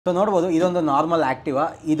So ನೋಡ್ಬೋದು ಇದೊಂದು normal Activa.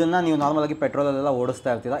 ಇದನ್ನು ನೀವು ನಾರ್ಮಲಾಗಿ ಪೆಟ್ರೋಲಲ್ಲೆಲ್ಲ ಓಡಿಸ್ತಾ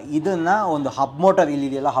ಇರ್ತೀರ. ಇದನ್ನು ಒಂದು ಹಬ್ ಮೋಟರ್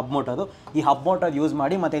ಇಲ್ಲಿದೆಯಲ್ಲ, ಹಬ್ ಮೋಟರು, ಈ ಹಬ್ ಮೋಟರ್ ಯೂಸ್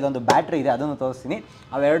ಮಾಡಿ ಮತ್ತು ಇದೊಂದು ಬ್ಯಾಟ್ರಿ ಇದೆ ಅದನ್ನು ತೋರಿಸ್ತೀನಿ.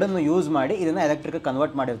 ಅವೆರಡನ್ನು ಯೂಸ್ ಮಾಡಿ ಇದನ್ನು ಎಲೆಕ್ಟ್ರಿಕ್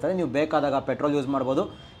ಕನ್ವರ್ಟ್ ಮಾಡಿರ್ತಾರೆ. ನೀವು ಬೇಕಾದಾಗ ಪೆಟ್ರೋಲ್ ಯೂಸ್ ಮಾಡ್ಬೋದು,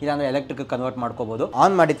 ಇಲ್ಲಾಂದರೆ ಎಲೆಕ್ಟ್ರಿಕ್ ಕನ್ವರ್ಟ್ ಮಾಡ್ಕೋಬೋದು.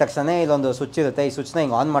 ಆನ್ ಮಾಡಿದ ತಕ್ಷಣ ಇಲ್ಲೊಂದು ಸ್ವಿಚ್ ಇರುತ್ತೆ. ಈ ಸ್ವಿಚ್ನ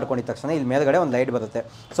ಹಿಂಗೆ ಆನ್ ಮಾಡ್ಕೊಂಡಿದ ತಕ್ಷಣ ಇಲ್ಲಿ ಮೇಲ್ಗಡೆ ಒಂದು ಲೈಟ್ ಬರುತ್ತೆ.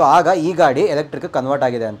 ಸೊ ಆಗ ಈ ಗಾಡಿ ಎಲೆಕ್ಟ್ರಿಕ್ ಕನ್ವರ್ಟ್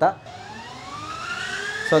ಆಗಿದೆ ಅಂತ.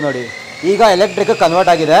 ಸೊ ನೋಡಿ, ಈಗ ಎಲೆಕ್ಟ್ರಿಕ್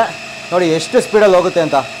ಕನ್ವರ್ಟ್ ಆಗಿದೆ. ನೋಡಿ ಎಷ್ಟು ಸ್ಪೀಡಲ್ಲಿ ಹೋಗುತ್ತೆ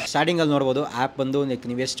ಅಂತ. ಸ್ಟಾರ್ಟಿಂಗಲ್ಲಿ ನೋಡ್ಬೋದು ಆ್ಯಪ್ ಬಂದು ಲೈಕ್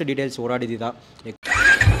ನೀವು ಎಷ್ಟು ಡೀಟೇಲ್ಸ್ ಓಡಾಡಿದ್ದೀರಾ.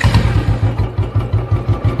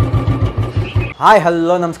 ಹಾಯ್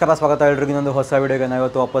ಹಲೋ ನಮಸ್ಕಾರ, ಸ್ವಾಗತ ಎಲ್ರಿಗೂ ಇನ್ನೊಂದು ಹೊಸ ವೀಡಿಯೋಗೆ ನಾವು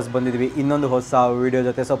ಇವತ್ತು ವಾಪಸ್ ಬಂದಿದ್ವಿ ಇನ್ನೊಂದು ಹೊಸ ವೀಡಿಯೋ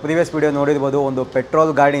ಜೊತೆ. ಸೊ ಪ್ರೀವಿಯಸ್ ವೀಡಿಯೋ ನೋಡಿರ್ಬೋದು, ಒಂದು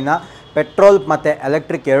ಪೆಟ್ರೋಲ್ ಗಾಡಿನ ಪೆಟ್ರೋಲ್ ಮತ್ತು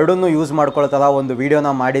ಎಲೆಕ್ಟ್ರಿಕ್ ಎರಡನ್ನೂ ಯೂಸ್ ಮಾಡ್ಕೊಳ್ತಾರ ಒಂದು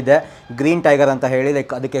ವೀಡಿಯೋನ ಮಾಡಿದ್ದೆ, ಗ್ರೀನ್ ಟೈಗರ್ ಅಂತ ಹೇಳಿ.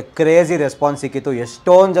 ಲೈಕ್ ಅದಕ್ಕೆ ಕ್ರೇಜಿ ರೆಸ್ಪಾನ್ಸ್ ಸಿಕ್ಕಿತ್ತು.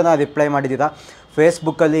 ಎಷ್ಟೊಂದು ಜನ ರಿಪ್ಲೈ ಮಾಡಿದ್ದೀರಾ.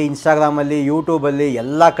 ಫೇಸ್ಬುಕ್ಕಲ್ಲಿ, ಇನ್ಸ್ಟಾಗ್ರಾಮಲ್ಲಿ, ಯೂಟ್ಯೂಬಲ್ಲಿ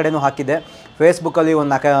ಎಲ್ಲ ಕಡೆನೂ ಹಾಕಿದ್ದೆ. ಫೇಸ್ಬುಕ್ಕಲ್ಲಿ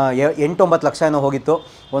ಒಂದು 8-9 ಲಕ್ಷ ಏನೋ ಹೋಗಿತ್ತು.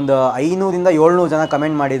 ಒಂದು 500-700 ಜನ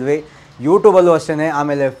ಕಮೆಂಟ್ ಮಾಡಿದ್ವಿ. ಯೂಟ್ಯೂಬಲ್ಲೂ ಅಷ್ಟೇ.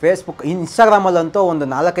 ಆಮೇಲೆ ಫೇಸ್ಬುಕ್, ಇನ್ಸ್ಟಾಗ್ರಾಮಲ್ಲಂತೂ ಒಂದು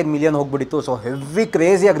 4-5 ಮಿಲಿಯನ್ ಹೋಗ್ಬಿಟ್ಟಿತ್ತು. ಸೊ ಹೆವಿ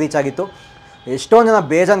ಕ್ರೇಜಿಯಾಗಿ ರೀಚ್ ಆಗಿತ್ತು. ಎಷ್ಟೊಂದು ಜನ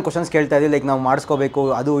ಬೇಜಾನ್ ಕ್ವಶನ್ಸ್ ಕೇಳ್ತಾ ಇದ್ದೀವಿ, ಲೈಕ್ ನಾವು ಮಾಡಿಸ್ಕೋಬೇಕು,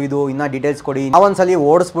 ಅದು ಇದು ಇನ್ನೂ ಡೀಟೇಲ್ಸ್ ಕೊಡಿ, ನಾವೊಂದ್ಸಲಿ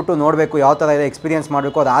ಓಡಿಸ್ಬಿಟ್ಟು ನೋಡಬೇಕು ಯಾವ ಥರ ಇದೆ, ಎಕ್ಸ್ಪೀರಿಯನ್ಸ್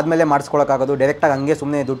ಮಾಡಬೇಕು, ಅದಾದಮೇಲೆ ಮಾಡಿಸ್ಕೊಳಕ್ಕಾಗೋದು, ಡೈರೆಕ್ಟಾಗಿ ಹಂಗೆ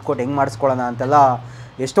ಸುಮ್ಮನೆ ದುಡ್ಡು ಕೊಟ್ಟು ಹೆಂಗೆ ಮಾಡಿಸ್ಕೊಳ್ಳೋಣ ಅಂತೆಲ್ಲ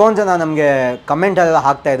ಎಷ್ಟೊಂದು ಜನ ನಮಗೆ ಕಮೆಂಟೆಲ್ಲ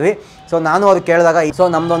ಹಾಕ್ತಾಯಿದ್ವಿ. ಸೊ ನಾನು ಅವ್ರು ಕೇಳಿದಾಗ, ಸೊ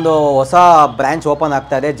ನಮ್ಮದೊಂದು ಹೊಸ ಬ್ರ್ಯಾಂಚ್ ಓಪನ್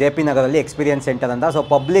ಆಗ್ತಾಯಿದೆ JP ನಗರಲ್ಲಿ, ಎಕ್ಸ್ಪೀರಿಯನ್ಸ್ ಸೆಂಟರ್ ಅಂತ. ಸೊ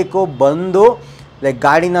ಪಬ್ಲಿಕ್ಕು ಬಂದು ಲೈಕ್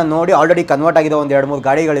ಗಾಡಿನ ನೋಡಿ, ಆಲ್ರೆಡಿ ಕನ್ವರ್ಟ್ ಆಗಿರೋ ಒಂದು 2-3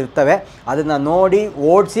 ಗಾಡಿಗಳಿರ್ತವೆ, ಅದನ್ನು ನೋಡಿ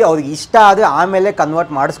ಓಡಿಸಿ ಅವ್ರಿಗೆ ಇಷ್ಟ ಆದರೆ ಆಮೇಲೆ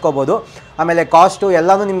ಕನ್ವರ್ಟ್ ಮಾಡಿಸ್ಕೋಬೋದು. ಆಮೇಲೆ ಕಾಸ್ಟು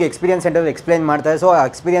ಎಲ್ಲನೂ ನಿಮಗೆ ಎಕ್ಸ್ಪೀರಿಯನ್ಸ್ ಸೆಂಟರ್ ಎಕ್ಸ್ಪ್ಲೈನ್ ಮಾಡ್ತಾರೆ. ಸೊ ಆ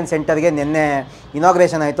ಎಕ್ಸ್ಪೀರಿಯನ್ಸ್ ಸೆಂಟರ್ಗೆ ನಿನ್ನೆ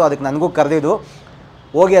ಇನಾಗ್ರೇಷನ್ ಆಯಿತು, ಅದಕ್ಕೆ ನನಗೂ ಕರೆದಿದ್ದು.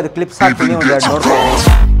 ಹೋಗಿ ಅದು ಕ್ಲಿಪ್ಸ್ ಹಾಕ್ತೀನಿ, ಒಂದು 2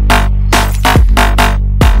 ನೋಡ್ಕೊಂಡು.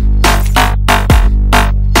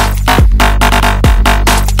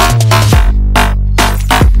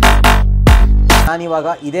 ನಾನಿವಾಗ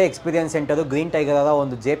ಇದೇ ಎಕ್ಸ್ಪೀರಿಯನ್ಸ್ ಸೆಂಟರು, ಗ್ರೀನ್ ಟೈಗರ್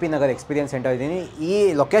ಒಂದು JP ನಗರ್ ಎಕ್ಸ್ಪೀರಿಯನ್ಸ್ ಸೆಂಟರ್ ಇದ್ದೀನಿ. ಈ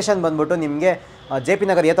ಲೊಕೇಶನ್ ಬಂದ್ಬಿಟ್ಟು ನಿಮಗೆ JP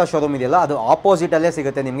ನಗರ್ ಏತ ಶೋರೂಮ್ ಇದೆಯಲ್ಲ, ಅದು ಆಪೋಸಿಟಲ್ಲೇ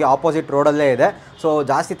ಸಿಗುತ್ತೆ ನಿಮಗೆ, ಆಪೋಸಿಟ್ ರೋಡಲ್ಲೇ ಇದೆ. ಸೊ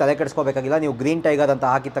ಜಾಸ್ತಿ ತಲೆ ಕೆಡಿಸ್ಕೋಬೇಕಾಗಿಲ್ಲ. ನೀವು ಗ್ರೀನ್ ಟೈಗರ್ ಅಂತ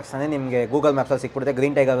ಹಾಕಿದ ತಕ್ಷಣ ನಿಮಗೆ ಗೂಗಲ್ ಮ್ಯಾಪ್ಸಲ್ಲಿ ಸಿಕ್ಬಿಡುತ್ತೆ.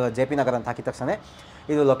 ಗ್ರೀನ್ ಟೈಗರ್ JP ನಗರ್ ಅಂತ ಹಾಕಿದ ತಕ್ಷಣ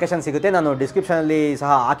ಇದು ಲೊಕೇಶನ್ ಸಿಗುತ್ತೆ. ನಾನು ಡಿಸ್ಕ್ರಿಪ್ಷನಲ್ಲಿ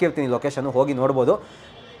ಸಹ ಹಾಕಿರ್ತೀನಿ ಲೊಕೇಶನ್ನು, ಹೋಗಿ ನೋಡ್ಬೋದು.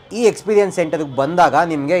 ಈ ಎಕ್ಸ್ಪೀರಿಯನ್ಸ್ ಸೆಂಟರ್ಗೆ ಬಂದಾಗ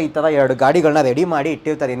ನಿಮಗೆ ಈ ಥರ 2 ಗಾಡಿಗಳನ್ನ ರೆಡಿ ಮಾಡಿ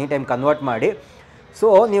ಇಟ್ಟಿರ್ತಾರೆ, ಎನಿ ಟೈಮ್ ಕನ್ವರ್ಟ್ ಮಾಡಿ. ಸೊ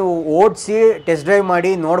ನೀವು ಓಡಿಸಿ ಟೆಸ್ಟ್ ಡ್ರೈವ್ ಮಾಡಿ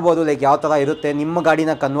ನೋಡ್ಬೋದು, ಲೈಕ್ ಯಾವ ಥರ ಇರುತ್ತೆ ನಿಮ್ಮ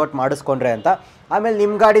ಗಾಡಿನ ಕನ್ವರ್ಟ್ ಮಾಡಿಸ್ಕೊಂಡ್ರೆ ಅಂತ. ಆಮೇಲೆ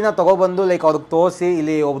ನಿಮ್ಮ ಗಾಡಿನ ತೊಗೊಬಂದು ಲೈಕ್ ಅವ್ರಿಗೆ ತೋರಿಸಿ,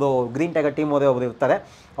 ಇಲ್ಲಿ ಒಬ್ಬರು ಗ್ರೀನ್ ಟೈಗರ್ ಟೀಮ್ ಒಬ್ಬರು ಇರ್ತಾರೆ,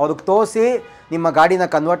 ಅವ್ರಿಗೆ ತೋರಿಸಿ ನಿಮ್ಮ ಗಾಡಿನ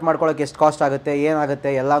ಕನ್ವರ್ಟ್ ಮಾಡ್ಕೊಳ್ಳೋಕೆ ಎಷ್ಟು ಕಾಸ್ಟ್ ಆಗುತ್ತೆ,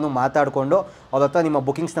 ಏನಾಗುತ್ತೆ ಎಲ್ಲನೂ ಮಾತಾಡಿಕೊಂಡು ಅವ್ರ ಹತ್ರ ನಿಮ್ಮ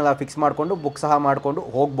ಬುಕಿಂಗ್ಸ್ನೆಲ್ಲ ಫಿಕ್ಸ್ ಮಾಡಿಕೊಂಡು ಬುಕ್ ಸಹ ಮಾಡಿಕೊಂಡು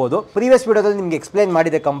ಹೋಗ್ಬೋದು. ಪ್ರೀವಿಯಸ್ ವೀಡಿಯೋದಲ್ಲಿ ನಿಮಗೆ ಎಕ್ಸ್ಪ್ಲೈನ್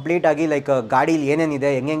ಮಾಡಿದೆ ಕಂಪ್ಲೀಟಾಗಿ, ಲೈಕ್ ಗಾಡೀಲಿ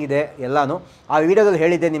ಏನೇನಿದೆ, ಹೆಂಗೆಂಗಿದೆ ಎಲ್ಲನೂ ಆ ವೀಡಿಯೋದಲ್ಲಿ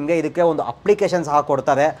ಹೇಳಿದ್ದೆ ನಿಮಗೆ. ಇದಕ್ಕೆ ಒಂದು ಅಪ್ಲಿಕೇಶನ್ ಸಹ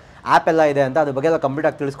ಕೊಡ್ತಾರೆ, ಆ್ಯಪ್ ಎಲ್ಲ ಇದೆ ಅಂತ, ಅದ್ರ ಬಗ್ಗೆ ಎಲ್ಲ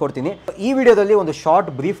ಕಂಪ್ಲೀಟಾಗಿ ತಿಳಿಸ್ಕೊಡ್ತೀನಿ. ಈ ವಿಡಿಯೋದಲ್ಲಿ ಒಂದು ಶಾರ್ಟ್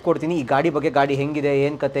ಬ್ರೀಫ್ ಕೊಡ್ತೀನಿ ಈ ಗಾಡಿ ಬಗ್ಗೆ, ಗಾಡಿ ಹೆಂಗಿದೆ,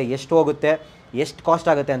 ಏನು ಕತೆ, ಎಷ್ಟು ಹೋಗುತ್ತೆ, ಎಷ್ಟು ಕಾಸ್ಟ್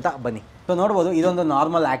ಆಗುತ್ತೆ ಅಂತ. ಬನ್ನಿ. ಸೊ ನೋಡ್ಬೋದು ಇದೊಂದು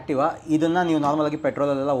ನಾರ್ಮಲ್ ಆಕ್ಟಿವಾ. ಇದನ್ನು ನೀವು ನಾರ್ಮಲಾಗಿ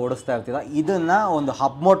ಪೆಟ್ರೋಲಲ್ಲೆಲ್ಲ ಓಡಿಸ್ತಾ ಇರ್ತೀರ. ಇದನ್ನು ಒಂದು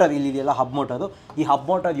ಹಬ್ ಮೋಟರ್ ಇಲ್ಲಿದೆಯಲ್ಲ, ಹಬ್ ಮೋಟರು, ಈ ಹಬ್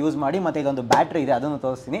ಮೋಟರ್ ಯೂಸ್ ಮಾಡಿ ಮತ್ತು ಇದೊಂದು ಬ್ಯಾಟ್ರಿ ಇದೆ ಅದನ್ನು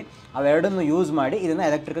ತೋರಿಸ್ತೀನಿ. ಅವೆರಡನ್ನು ಯೂಸ್ ಮಾಡಿ ಇದನ್ನು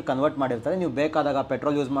ಎಲೆಕ್ಟ್ರಿಕ್ ಕನ್ವರ್ಟ್ ಮಾಡಿರ್ತಾರೆ. ನೀವು ಬೇಕಾದಾಗ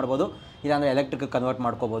ಪೆಟ್ರೋಲ್ ಯೂಸ್ ಮಾಡ್ಬೋದು, ಇಲ್ಲಾಂದರೆ ಎಲೆಕ್ಟ್ರಿಕ್ ಕನ್ವರ್ಟ್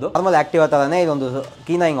ಮಾಡ್ಕೋಬೋದು. ನಾರ್ಮಲ್ ಆಕ್ಟಿವಾ ಥರನೇ ಇದೊಂದು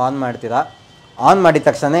ಕೀನ ಹಿಂಗೆ ಆನ್ ಮಾಡ್ತೀರಾ. ಆನ್ ಮಾಡಿದ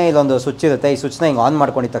ತಕ್ಷಣ ಇಲ್ಲೊಂದು ಸ್ವಿಚ್ ಇರುತ್ತೆ. ಈ ಸ್ವಿಚ್ನ ಹಿಂಗೆ ಆನ್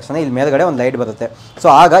ಮಾಡ್ಕೊಂಡಿದ ತಕ್ಷಣ ಇಲ್ಲಿ ಮೇಲ್ಗಡೆ ಒಂದು ಲೈಟ್ ಬರುತ್ತೆ. ಸೊ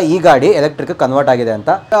ಆಗ ಈ ಗಾಡಿ ಎಲೆಕ್ಟ್ರಿಕ್ ಕನ್ವರ್ಟ್ ಆಗಿದೆ ಅಂತ.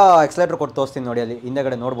 ಎಕ್ಸಲೇಟರ್ ಕೊಟ್ಟು ತೋರಿಸ್ತೀನಿ ನೋಡಿ, ಅಲ್ಲಿ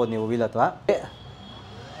ಹಿಂದೆಗಡೆ ನೋಡ್ಬೋದು ನೀವು ವೀಲ್ ಅಥವಾ.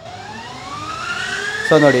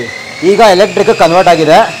 ಸೊ ನೋಡಿ, ಈಗ ಎಲೆಕ್ಟ್ರಿಕ್ ಕನ್ವರ್ಟ್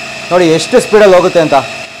ಆಗಿದೆ. ನೋಡಿ ಎಷ್ಟು ಸ್ಪೀಡಲ್ಲಿ ಹೋಗುತ್ತೆ ಅಂತ.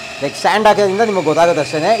 ಲೈಕ್ ಸ್ಟ್ಯಾಂಡ್ ಹಾಕೋದ್ರಿಂದ ನಿಮಗೆ ಗೊತ್ತಾಗುತ್ತೆ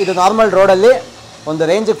ಅಷ್ಟೇ. ಇದು ನಾರ್ಮಲ್ ರೋಡಲ್ಲಿ ಒಂದು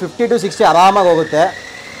ರೇಂಜ್ 50-60 ಆರಾಮಾಗಿ ಹೋಗುತ್ತೆ.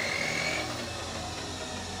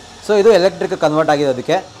 ಸೊ ಇದು ಎಲೆಕ್ಟ್ರಿಕ್ ಕನ್ವರ್ಟ್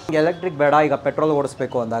ಆಗಿರೋದಕ್ಕೆ. ಎಲೆಕ್ಟ್ರಿಕ್ ಬೇಡ, ಈಗ ಪೆಟ್ರೋಲ್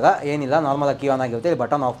ಓಡಿಸ್ಬೇಕು ಅಂದಾಗ ಏನಿಲ್ಲ, ನಾರ್ಮಲಾಗಿ ಕೀ ಆನ್ ಆಗಿರುತ್ತೆ. ಇಲ್ಲಿ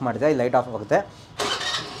ಬಟನ್ ಆಫ್ ಮಾಡಿದ್ರೆ ಇಲ್ಲಿ ಲೈಟ್ ಆಫ್ ಆಗುತ್ತೆ.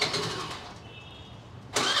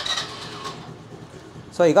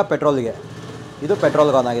 ಸೊ ಈಗ ಪೆಟ್ರೋಲ್ಗೆ, ಇದು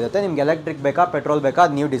ಪೆಟ್ರೋಲ್ಗೆ ಆನ್ ಆಗಿರುತ್ತೆ. ನಿಮ್ಗೆ ಎಲೆಕ್ಟ್ರಿಕ್ ಬೇಕಾ ಪೆಟ್ರೋಲ್ ಬೇಕಾ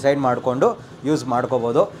ಅದು ನೀವು ಡಿಸೈಡ್ ಮಾಡಿಕೊಂಡು ಯೂಸ್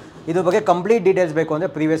ಮಾಡ್ಕೋಬೋದು. ಇದ್ರ ಬಗ್ಗೆ ಕಂಪ್ಲೀಟ್ ಡೀಟೇಲ್ಸ್ ಬೇಕು ಅಂದರೆ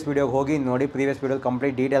ಪ್ರೀವಿಯಸ್ ವೀಡಿಯೋಗೆ ಹೋಗಿ ನೋಡಿ. ಪ್ರೀವಿಯಸ್ ವೀಡಿಯೋಲಿ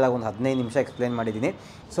ಕಂಪ್ಲೀಟ್ ಡೀಟೇಲಾಗಿ ಒಂದು 15 ನಿಮಿಷ ಎಕ್ಸ್ಪ್ಲೇನ್ ಮಾಡಿದ್ದೀನಿ.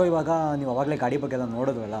 ಸೊ ಇವಾಗ ನೀವು ಅವಾಗಲೇ ಗಾಡಿ ಬಗ್ಗೆ ಎಲ್ಲ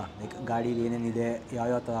ನೋಡೋದ್ವಲ್ಲ, ಲೈಕ್ ಗಾಡೀಲಿ ಏನೇನಿದೆ,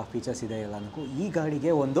 ಯಾವ್ಯಾವ ಥರ ಫೀಚರ್ಸ್ ಇದೆ ಎಲ್ಲನಕ್ಕೂ. ಈ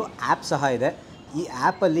ಗಾಡಿಗೆ ಒಂದು ಆ್ಯಪ್ ಸಹ ಇದೆ. ಈ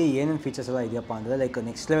ಆ್ಯಪಲ್ಲಿ ಏನೇನು ಫೀಚರ್ಸ್ ಎಲ್ಲ ಇದೆಯಪ್ಪ ಅಂದರೆ, ಲೈಕ್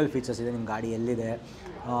ನೆಕ್ಸ್ಟ್ ಲೆವೆಲ್ ಫೀಚರ್ಸ್ ಇದೆ. ನಿಮ್ಮ ಗಾಡಿ ಎಲ್ಲಿದೆ,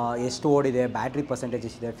 ಎಷ್ಟು ಓಡಿದೆ, ಬ್ಯಾಟ್ರಿ ಪರ್ಸೆಂಟೇಜ್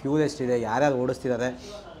ಎಷ್ಟಿದೆ, ಫ್ಯೂಲ್ ಎಷ್ಟಿದೆ, ಯಾರ್ಯಾರು ಓಡಿಸ್ತಿದ್ದಾರೆ,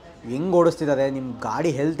 ಹೆಂಗೆ ಓಡಿಸ್ತಿದ್ದಾರೆ, ನಿಮ್ಮ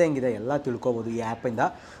ಗಾಡಿ ಹೆಲ್ತ್ ಹೆಂಗಿದೆ ಎಲ್ಲ ತಿಳ್ಕೊಬೋದು ಈ ಆ್ಯಪಿಂದ.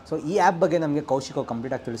 ಸೊ ಈ ಆ್ಯಪ್ ಬಗ್ಗೆ ನಮಗೆ ಕೌಶಿಕ್ ಅವ್ರು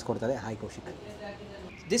ಕಂಪ್ಲೀಟಾಗಿ ತಿಳಿಸ್ಕೊಡ್ತಾರೆ. Hi Kaushik.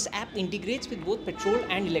 This app integrates with both petrol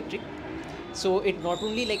and electric. So it not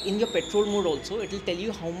only like in your petrol mode also, it will tell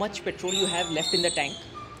you how much petrol you have left in the tank.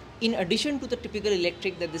 In addition to the typical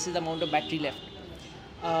electric, that this is the amount of battery left.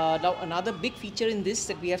 Now another big feature in this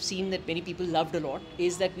that we have seen that many people loved a lot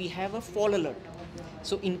is that we have a fall alert.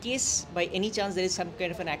 So in case by any chance there is some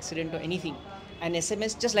kind of an accident or anything, an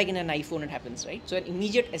SMS, just like in an iPhone it happens, right? So an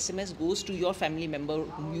immediate SMS goes to your family member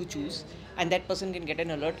whom you choose, and that person can get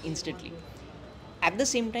an alert instantly. At the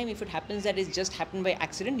same time, if it happens that it's just happened by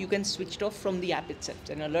accident, you can switch it off from the app itself.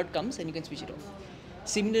 An alert comes and you can switch it off.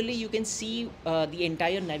 Similarly, you can see the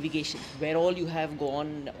entire navigation, where all you have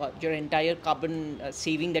gone, your entire carbon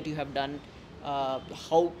saving that you have done,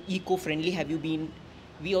 how eco-friendly have you been.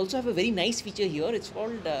 We also have a very nice feature here. It's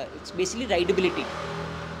called, it's basically rideability.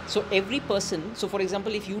 So every person, so for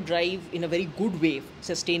example, if you drive in a very good way,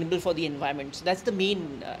 sustainable for the environment, so that's the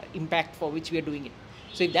main impact for which we are doing it.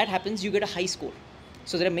 So if that happens, you get a high score.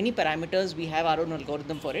 So there are many parameters, we have our own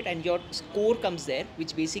algorithm for it, and your score comes there,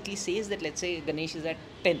 which basically says that, let's say Ganesh is at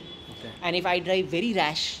 10. Okay. And if I drive very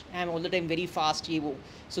rash, I'm all the time very fast,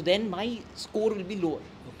 so then my score will be lower.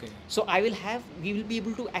 Okay. So we will be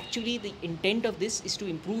able to actually, the intent of this is to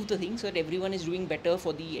improve the thing so that everyone is doing better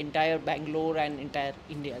for the entire Bangalore and entire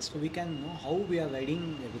India as well. So we can know how we are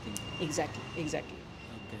riding everything. Exactly.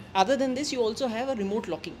 Okay. Other than this, you also have a remote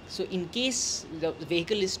locking. So in case the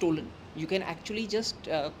vehicle is stolen, you can actually just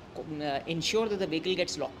ensure that the vehicle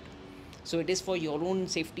gets locked. So it is for your own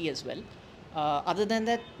safety as well. Other than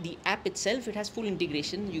that, the app itself, it has full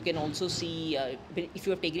integration. You can also see if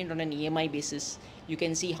you have taken it on an EMI basis, you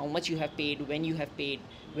can see how much you have paid, when you have paid,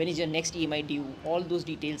 when is your next EMI due. All those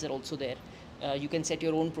details are also there. You can set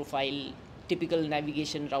your own profile, typical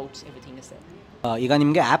navigation routes, everything is there. ಈಗ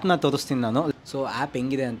ನಿಮಗೆ ಆ್ಯಪ್ನ ತೋರಿಸ್ತೀನಿ ನಾನು. So app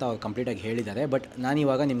ಹೆಂಗಿದೆ ಅಂತ ಅವ್ರು ಕಂಪ್ಲೀಟಾಗಿ ಹೇಳಿದ್ದಾರೆ. ಬಟ್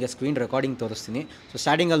ನಾನಿವಾಗ ನಿಮಗೆ ಸ್ಕ್ರೀನ್ ರೆಕಾರ್ಡಿಂಗ್ ತೋರಿಸ್ತೀನಿ. ಸೊ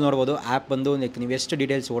ಸ್ಟಾರ್ಟಿಂಗಲ್ಲಿ ನೋಡ್ಬೋದು ಆ್ಯಪ್ ಬಂದು ನೀವು ಎಷ್ಟು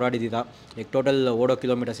ಡೀಟೇಲ್ಸ್ ಓಡಾಡಿದ್ದೀರಾ, ಟೋಟಲ್ ಓಡೋ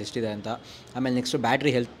ಕಿಲೋಮೀಟರ್ಸ್ ಎಷ್ಟಿದೆ ಅಂತ. ಆಮೇಲೆ ನೆಕ್ಸ್ಟು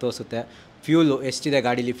ಬ್ಯಾಟ್ರಿ ಹೆಲ್ತ್ ತೋರಿಸುತ್ತೆ, ಫ್ಯೂಲು ಎಷ್ಟಿದೆ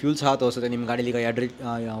ಗಾಡೀಲಿ, ಫ್ಯೂಲ್ ಸಹ ತೋರಿಸುತ್ತೆ. ನಿಮ್ಮ ಗಾಡೀಲಿ ಈಗ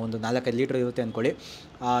ಒಂದು 4-5 ಲೀಟ್ರ್ ಇರುತ್ತೆ ಅಂದ್ಕೊಳ್ಳಿ,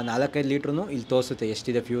 ಆ 4-5 ಲೀಟ್ರೂ ಇಲ್ಲಿ ತೋರಿಸುತ್ತೆ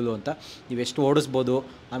ಎಷ್ಟಿದೆ ಫ್ಯೂಲು ಅಂತ, ನೀವು ಎಷ್ಟು ಓಡಿಸ್ಬೋದು,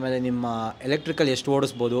 ಆಮೇಲೆ ನಿಮ್ಮ ಎಲೆಕ್ಟ್ರಿಕಲ್ ಎಷ್ಟು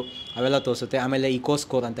ಓಡಿಸ್ಬೋದು ಅವೆಲ್ಲ ತೋರಿಸುತ್ತೆ. ಆಮೇಲೆ ಇಕೋ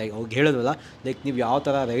ಸ್ಕೋರ್ ಅಂತ ಅವ್ರಿಗೆ ಹೇಳಿದ್ವಲ್ಲ, ಲೈಕ್ ನೀವು ಯಾವ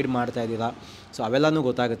ಥರ ರೈಡ್ ಮಾಡ್ತಾಯಿದ್ದೀರಾ, ಸೊ ಅವೆಲ್ಲನೂ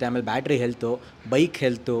ಗೊತ್ತಾಗುತ್ತೆ. ಆಮೇಲೆ ಬ್ಯಾಟ್ರಿ ಹೆಲ್ತು, ಬೈಕ್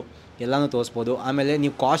ಹೆಲ್ತು ಎಲ್ಲನೂ ತೋರಿಸ್ಬೋದು. ಆಮೇಲೆ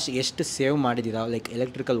ನೀವು ಕಾಸ್ಟ್ ಎಷ್ಟು ಸೇವ್ ಮಾಡಿದ್ದೀರಾ, ಲೈಕ್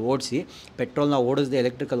ಎಲೆಕ್ಟ್ರಿಕಲ್ ಓಡಿಸಿ, ಪೆಟ್ರೋಲ್ನ ಓಡಿಸ್ದೆ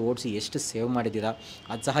ಎಲೆಕ್ಟ್ರಿಕಲ್ ಓಡಿಸಿ ಎಷ್ಟು ಸೇವ್ ಮಾಡಿದ್ದೀರಾ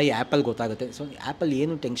ಅದು ಸಹ ಈ ಆ್ಯಪಲ್ಲಿ ಗೊತ್ತಾಗುತ್ತೆ. ಸೊ ಆ್ಯಪಲ್ಲಿ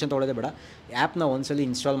ಏನು ಟೆನ್ಷನ್ ತೊಗೊಳ್ಳೋದೇ ಬೇಡ, ಆ್ಯಪ್ನ ಒಂದ್ಸಲಿ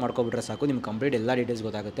ಇನ್ಸ್ಟಾಲ್ ಮಾಡ್ಕೊಬಿಟ್ರೆ ಸಾಕು, ನಿಮ್ಗೆ ಕಂಪ್ಲೀಟ್ ಎಲ್ಲ ಡೀಟೇಲ್ಸ್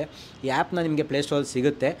ಗೊತ್ತಾಗುತ್ತೆ. ಈ ಆ್ಯಪ್ನ ನಿಮಗೆ ಪ್ಲೇಸ್ಟೋರಲ್ಲಿ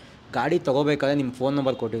ಸಿಗುತ್ತೆ. ಗಾಡಿ ತೊಗೋಬೇಕಾದ್ರೆ ನಿಮ್ಮ ಫೋನ್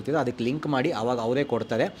ನಂಬರ್ ಕೊಟ್ಟಿರ್ತೀರ, ಅದಕ್ಕೆ ಲಿಂಕ್ ಮಾಡಿ ಆವಾಗ ಅವರೇ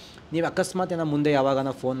ಕೊಡ್ತಾರೆ. ನೀವು ಅಕಸ್ಮಾತ್ ಏನೋ ಮುಂದೆ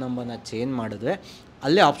ಯಾವಾಗ ಫೋನ್ ನಂಬರ್ನ ಚೇಂಜ್ ಮಾಡಿದ್ರೆ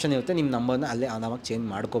ಅಲ್ಲೇ ಆಪ್ಷನ್ ಇರುತ್ತೆ, ನಿಮ್ಮ ನಂಬರ್ನ ಅಲ್ಲೇ ಆರಾಮಾಗಿ ಚೇಂಜ್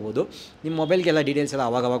ಮಾಡ್ಕೋಬೋದು. ನಿಮ್ಮ ಮೊಬೈಲ್ಗೆಲ್ಲ ಡೀಟೇಲ್ಸ್ ಎಲ್ಲ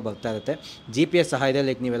ಆವಾಗವಾಗ ಬರ್ತಾ ಇರುತ್ತೆ. GPS ಸಹ ಇದೆ,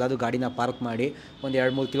 ಲೈಕ್ ನೀವೆಲ್ಲದು ಗಾಡಿನ ಪಾರ್ಕ್ ಮಾಡಿ ಒಂದು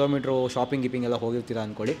 2-3 ಕಿಲೋಮೀಟ್ರು ಶಾಪಿಂಗ್ ಎಲ್ಲ ಹೋಗಿರ್ತೀರ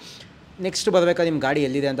ಅಂದ್ಕೊಳ್ಳಿ, ನೆಕ್ಸ್ಟ್ ಬರಬೇಕಾದ್ರೆ ನಿಮ್ಮ ಗಾಡಿ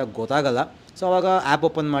ಎಲ್ಲಿದೆ ಅಂತ ಗೊತ್ತಾಗಲ್ಲ. ಸೊ ಆವಾಗ ಆ್ಯಪ್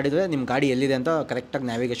ಓಪನ್ ಮಾಡಿದರೆ ನಿಮ್ಮ ಗಾಡಿ ಎಲ್ಲಿದೆ ಅಂತ ಕರೆಕ್ಟಾಗಿ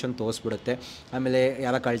ನ್ಯಾವಿಗೇಷನ್ ತೋರಿಸ್ಬಿಡುತ್ತೆ. ಆಮೇಲೆ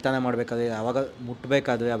ಯಾರ ಕಳ್ತನ ಮಾಡಬೇಕಾದ್ರೆ, ಯಾವಾಗ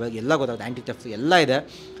ಮುಟ್ಟಬೇಕಾದ್ರೆ ಅವಾಗ ಎಲ್ಲ ಗೊತ್ತಾಗುತ್ತೆ, ಆ್ಯಂಟಿ ಥೆಫ್ಟ್ ಎಲ್ಲ ಇದೆ.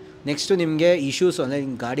 ನೆಕ್ಸ್ಟು ನಿಮಗೆ ಇಶ್ಯೂಸ್ ಅಂದರೆ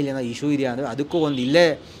ನಿಮ್ಮ ಗಾಡೀಲಿ ಏನೋ ಇಶ್ಯೂ ಇದೆಯಾ ಅಂದರೆ ಅದಕ್ಕೂ ಒಂದು ಇಲ್ಲೇ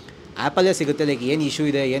ಆ್ಯಪಲ್ಲೇ ಸಿಗುತ್ತೆ, ಲೈಕ್ ಏನು ಇಶ್ಯೂ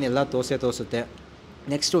ಇದೆ ಏನೆಲ್ಲ ತೋರಿಸುತ್ತೆ.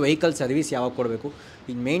 ನೆಕ್ಸ್ಟು ವೆಹಿಕಲ್ ಸರ್ವಿಸ್ ಯಾವಾಗ ಕೊಡಬೇಕು,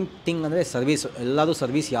 ಈಗ ಮೇನ್ ಥಿಂಗ್ ಅಂದರೆ ಸರ್ವಿಸ್, ಎಲ್ಲರೂ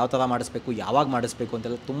ಸರ್ವಿಸ್ ಯಾವ ಥರ ಮಾಡಿಸ್ಬೇಕು, ಯಾವಾಗ ಮಾಡಿಸ್ಬೇಕು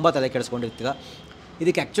ಅಂತೆಲ್ಲ ತುಂಬ ತಲೆ ಕೆಡಿಸ್ಕೊಂಡಿರ್ತೀರ.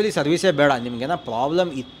 ಇದಕ್ಕೆ ಆ್ಯಕ್ಚುಲಿ ಸರ್ವಿಸೇ ಬೇಡ, ನಿಮಗೇನೋ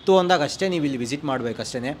ಪ್ರಾಬ್ಲಮ್ ಇತ್ತು ಅಂದಾಗ ಅಷ್ಟೇ ನೀವು ಇಲ್ಲಿ ವಿಸಿಟ್ ಮಾಡಬೇಕು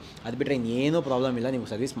ಅಷ್ಟೇ. ಅದು ಬಿಟ್ಟರೆ ಇನ್ನೇನೂ ಪ್ರಾಬ್ಲಮ್ ಇಲ್ಲ, ನೀವು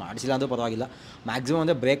ಸರ್ವಿಸ್ ಮಾಡಿಸಿಲ್ಲ ಅಂದರೂ ಪರವಾಗಿಲ್ಲ. ಮ್ಯಾಕ್ಸಿಮಮ್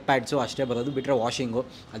ಅಂದರೆ ಬ್ರೇಕ್ ಪ್ಯಾಡ್ಸು ಅಷ್ಟೇ ಬರೋದು, ಬಿಟ್ಟರೆ ವಾಷಿಂಗು,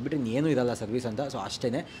 ಅದು ಬಿಟ್ಟರೆ ಇನ್ನೇನೂ ಇರಲ್ಲ ಸರ್ವಿಸ್ ಅಂತ. ಸೊ ಅಷ್ಟೇ.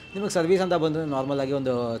 ನಿಮಗೆ ಸರ್ವಿಸ್ ಅಂತ ಬಂದರೆ ನಾರ್ಮಲಾಗಿ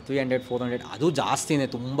ಒಂದು 300-400, ಅದು ಜಾಸ್ತಿನೇ,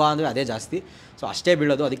 ತುಂಬ ಅಂದರೆ ಅದೇ ಜಾಸ್ತಿ. ಸೊ ಅಷ್ಟೇ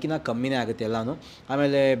ಬೀಳೋದು, ಅದಕ್ಕಿಂತ ಕಮ್ಮಿನೇ ಆಗುತ್ತೆ ಎಲ್ಲನೂ.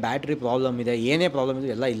 ಆಮೇಲೆ ಬ್ಯಾಟ್ರಿ ಪ್ರಾಬ್ಲಮ್ ಇದೆ, ಏನೇ ಪ್ರಾಬ್ಲಮ್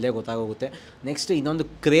ಇದೆ ಎಲ್ಲ ಇಲ್ಲೇ ಗೊತ್ತಾಗೋಗುತ್ತೆ. ನೆಕ್ಸ್ಟ್ ಇನ್ನೊಂದು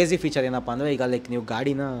ಕ್ರೇಜಿ ಫೀಚರ್ ಏನಪ್ಪ ಅಂದರೆ, ಈಗ ಲೈಕ್ ನೀವು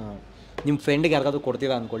ಗಾಡಿನ ನಿಮ್ಮ ಫ್ರೆಂಡಿಗೆ ಯಾರಿಗಾದ್ರೂ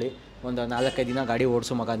ಕೊಡ್ತೀರಾ ಅಂದ್ಕೊಳ್ಳಿ, ಒಂದು 4-5 ದಿನ ಗಾಡಿ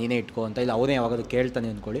ಓಡಿಸೋ ಮಗ ನೀನೇ ಇಟ್ಕೋ ಅಂತ, ಇಲ್ಲ ಅವನೇ ಯಾವಾಗಾದ್ರೂ ಕೇಳ್ತಾನೆ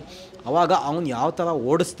ಅಂದ್ಕೊಳ್ಳಿ, ಆವಾಗ ಅವ್ನು ಯಾವ ಥರ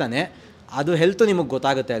ಓಡಿಸ್ತಾನೆ ಅದು ಹೆಲ್ತು ನಿಮಗೆ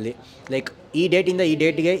ಗೊತ್ತಾಗುತ್ತೆ ಅಲ್ಲಿ, ಲೈಕ್ ಈ ಡೇಟಿಂದ ಈ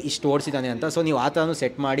ಡೇಟಿಗೆ ಇಷ್ಟು ಓಡಿಸಿದ್ದಾನೆ ಅಂತ. ಸೊ ನೀವು ಆ ಥರನೂ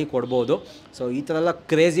ಸೆಟ್ ಮಾಡಿ ಕೊಡ್ಬೋದು. ಸೊ ಈ ಥರ ಎಲ್ಲ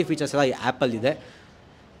ಕ್ರೇಜಿ ಫೀಚರ್ಸ್ ಎಲ್ಲ ಈ ಆ್ಯಪಲ್ಲಿದೆ.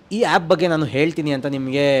 ಈ ಆ್ಯಪ್ ಬಗ್ಗೆ ನಾನು ಹೇಳ್ತೀನಿ ಅಂತ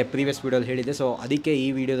ನಿಮಗೆ ಪ್ರೀವಿಯಸ್ ವೀಡಿಯೋಲಿ ಹೇಳಿದ್ದೆ. ಸೊ ಅದಕ್ಕೆ ಈ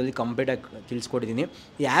ವಿಡಿಯೋದಲ್ಲಿ ಕಂಪ್ಲೀಟಾಗಿ ತಿಳಿಸ್ಕೊಟ್ಟಿದ್ದೀನಿ.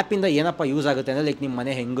 ಈ ಆ್ಯಪಿಂದ ಏನಪ್ಪ ಯೂಸ್ ಆಗುತ್ತೆ ಅಂದರೆ, ಲೈಕ್ ನಿಮ್ಮ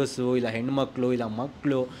ಮನೆ ಹೆಂಗಸು ಇಲ್ಲ ಹೆಣ್ಮಕ್ಳು ಇಲ್ಲ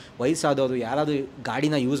ಮಕ್ಕಳು ವಯಸ್ಸಾದವರು ಯಾರಾದರೂ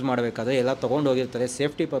ಗಾಡಿನ ಯೂಸ್ ಮಾಡಬೇಕಾದ್ರೆ ಎಲ್ಲ ತೊಗೊಂಡು ಹೋಗಿರ್ತಾರೆ,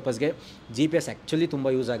 ಸೇಫ್ಟಿ ಪರ್ಪಸ್ಗೆ GPS ಆ್ಯಕ್ಚುಲಿ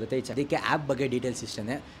ತುಂಬ ಯೂಸ್ ಆಗುತ್ತೆ. ಅದಕ್ಕೆ ಆ್ಯಪ್ ಬಗ್ಗೆ ಡೀಟೇಲ್ಸ್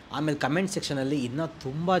ಇಷ್ಟೇ. ಆಮೇಲೆ ಕಮೆಂಟ್ ಸೆಕ್ಷನಲ್ಲಿ ಇನ್ನೂ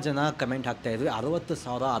ತುಂಬ ಜನ ಕಮೆಂಟ್ ಹಾಕ್ತಾಯಿದ್ವಿ,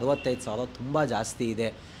 60,000 65,000 ತುಂಬ ಜಾಸ್ತಿ ಇದೆ,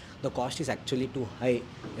 the cost is actually too high.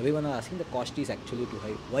 Everyone are asking the cost is actually too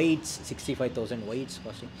high. Why it's 65,000? Why it's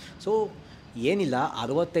costing? So ಏನಿಲ್ಲ,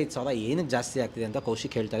 65,000 ಏನಕ್ಕೆ ಜಾಸ್ತಿ ಆಗ್ತಿದೆ ಅಂತ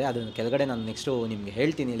ಕೌಶಿಕ್ ಹೇಳ್ತಾರೆ. ಅದನ್ನು ಕೆಳಗಡೆ ನಾನು ನೆಕ್ಸ್ಟು ನಿಮಗೆ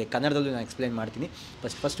ಹೇಳ್ತೀನಿ, ಲೈಕ್ ಕನ್ನಡದಲ್ಲೂ ನಾನು ಎಕ್ಸ್ಪ್ಲೈನ್ ಮಾಡ್ತೀನಿ.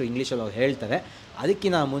 ಫಸ್ಟು ಇಂಗ್ಲೀಷಲ್ಲಿ ಅವ್ರು ಹೇಳ್ತಾರೆ.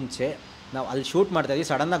 ಅದಕ್ಕಿಂತ ಮುಂಚೆ ನಾವು ಅಲ್ಲಿ ಶೂಟ್ ಮಾಡ್ತಾಯಿದ್ವಿ,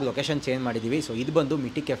 ಸಡನ್ನಾಗಿ ಲೊಕೇಶನ್ ಚೇಂಜ್ ಮಾಡಿದ್ದೀವಿ. ಸೊ ಇದು ಬಂದು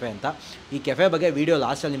ಮಿಟ್ಟಿ ಕೆಫೆ ಅಂತ. ಈ ಕೆಫೆ ಬಗ್ಗೆ ವೀಡಿಯೋ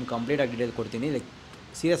ಲಾಸ್ಟಲ್ಲಿ ನಿಮ್ಗೆ ಕಂಪ್ಲೀಟಾಗಿ ಡೀಟೇಲ್ ಕೊಡ್ತೀನಿ, ಲೈಕ್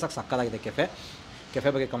ಸೀರಿಯಸ್ ಆಗಿ ಸಕ್ಕತ್ತಾಗಿದೆ ಕೆಫೆ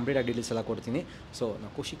ಬಗ್ಗೆ ಕಂಪ್ಲೀಟಾಗಿ ಡೀಟೇಲ್ಸ್ ಎಲ್ಲ ಕೊಡ್ತೀನಿ. ಸೊ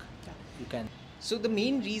ನಾವು Kaushik you can. So the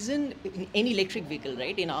main reason in any electric vehicle,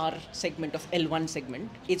 right, in our segment of L1 segment,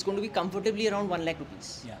 it's going to be comfortably around 1 lakh rupees.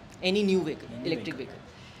 Yeah. Any new vehicle, electric vehicle.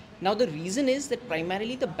 Now the reason is that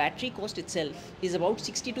primarily the battery cost itself is about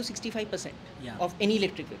 60 to 65% of any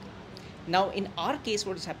electric vehicle. Now in our case,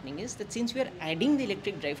 what is happening is that since we are adding the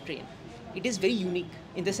electric drivetrain, it is very unique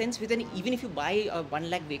in the sense even if you buy a 1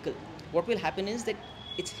 lakh vehicle, what will happen is that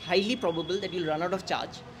it's highly probable that you'll run out of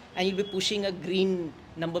charge and you'll be pushing a green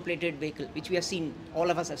number plated vehicle, which we have seen, all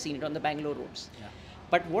of us have seen it on the Bangalore roads.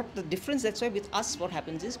 But what the difference, that's why with us what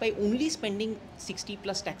happens is, by only spending 60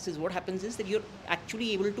 plus taxes, what happens is that you're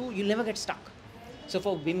actually able to, you'll never get stuck. So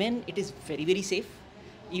for women it is very, very safe.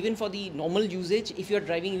 Even for the normal usage, if you're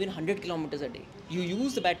driving even 100 kilometers a day, you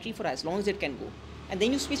use the battery for as long as it can go, and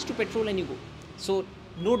then you switch to petrol and you go. So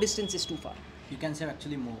no distance is too far. You can save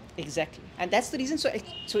actually more. Exactly, and that's the reason.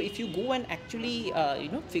 So if you go and actually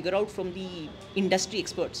figure out from the industry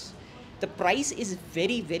experts, the price is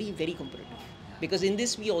very, very, very competitive. Because in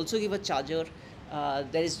this we also give a charger.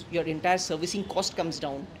 There is your entire servicing cost comes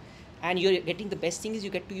down, and you're getting, the best thing is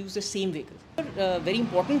you get to use the same vehicle. Very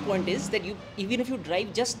important point is that you, even if you drive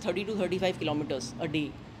just 30 to 35 kilometers a day,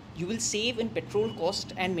 you will save in petrol cost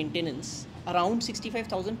and maintenance around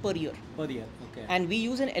 65,000 per year. Per year, okay. And we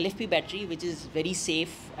use an LFP battery, which is very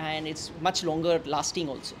safe and it's much longer lasting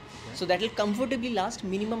also. Okay. So that will comfortably last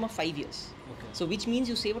minimum of 5 years. Okay. So which means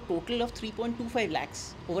you save a total of 3.25 lakhs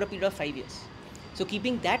over a period of 5 years. So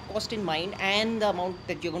keeping that cost in mind and the amount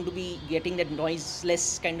that you're going to be getting, that noiseless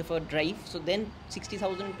kind of a drive, so then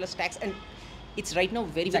 60,000 plus tax, and it's right now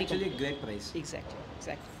very, very actually a great price. Exactly.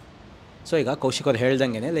 So ಈಗ ಕೌಶಿಕ್ ಅವ್ರು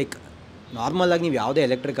ಹೇಳ್ದಂಗೆ like ನಾರ್ಮಲಾಗಿ ನೀವು ಯಾವುದೇ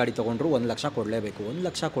electric ಗಾಡಿ ತೊಗೊಂಡ್ರು 1 ಲಕ್ಷ ಕೊಡಲೇಬೇಕು. 1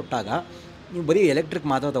 ಲಕ್ಷ ಕೊಟ್ಟಾಗ ನೀವು ಬರೀ ಎಲೆಕ್ಟ್ರಿಕ್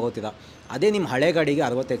ಮಾತ್ರ ತೊಗೋತೀರಾ. ಅದೇ ನಿಮ್ಮ ಹಳೆ ಗಾಡಿಗೆ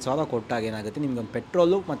 65,000 ಕೊಟ್ಟಾಗ ಏನಾಗುತ್ತೆ, ನಿಮ್ಗೆ ಒಂದು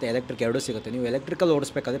ಪೆಟ್ರೋಲು ಮತ್ತು ಎಲೆಕ್ಟ್ರಿಕ್ ಎರಡೂ ಸಿಗುತ್ತೆ. ನೀವು ಎಲೆಕ್ಟ್ರಿಕಲ್ಲಿ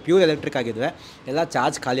ಓಡಿಸ್ಬೇಕಾದ್ರೆ ಪ್ಯೂರ್ ಎಲೆಕ್ಟ್ರಿಕ್ ಆಗಿದ್ದರೆ ಎಲ್ಲ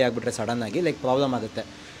ಚಾರ್ಜ್ ಖಾಲಿ ಆಗಿಬಿಟ್ರೆ ಸಡನ್ನಾಗಿ ಲೈಕ್ ಪ್ರಾಬ್ಲಮ್ ಆಗುತ್ತೆ.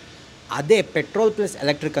 ಅದೇ ಪೆಟ್ರೋಲ್ ಪ್ಲಸ್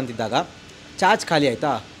ಎಲೆಕ್ಟ್ರಿಕ್ ಅಂತಿದ್ದಾಗ ಚಾರ್ಜ್ ಖಾಲಿ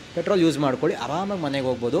ಆಯಿತಾ, ಪೆಟ್ರೋಲ್ ಯೂಸ್ ಮಾಡ್ಕೊಳ್ಳಿ, ಆರಾಮಾಗಿ ಮನೆಗೆ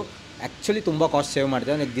ಹೋಗ್ಬೋದು. ಆ್ಯಕ್ಚುಲಿ ತುಂಬ ಕಾಸ್ಟ್ ಸೇವ್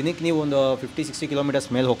ಮಾಡ್ತೀರಾ. ನೆಕ್ಸ್ಟ್ ದಿನಕ್ಕೆ ನೀವು ಒಂದು 50-60 ಕಿಲೋಮೀಟರ್ಸ್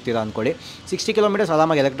ಮೇಲೆ ಹೋಗ್ತೀರಾ ಅಂದ್ಕೊಳ್ಳಿ, 60 ಕಿಲೋಮೀಟರ್ಸ್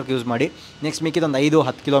ಆರಾಮಾಗಿ ಎಲೆಕ್ಟ್ರಿಕ್ ಯೂಸ್ ಮಾಡಿ, ನೆಕ್ಸ್ಟ್ ಮಿಕ್ಕಿದೊಂದು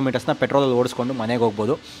 5-10 ಕಿಲೋಮೀಟರ್ಸ್ನ ಪೆಟ್ರೋಲಲ್ಲಿ ಓಡಿಸ್ಕೊಂಡು ಮನೆಗೆ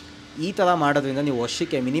ಹೋಗ್ಬೋದು. ಈ ಥರ ಮಾಡೋದ್ರಿಂದ ನೀವು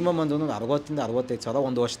ವರ್ಷಕ್ಕೆ ಮಿನಿಮಮ್ ಒಂದು 60,000-65,000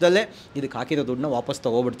 ಒಂದು ವರ್ಷದಲ್ಲೇ ಇದಕ್ಕೆ ಹಾಕಿರೋ ದುಡ್ಡನ್ನ ವಾಪಸ್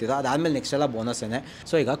ತೊಗೊಬಿಡ್ತೀರಾ. ಅದಾದಮೇಲೆ ನೆಕ್ಸ್ಟ್ ಎಲ್ಲ ಬೋನಸ್ಸೇನೆ.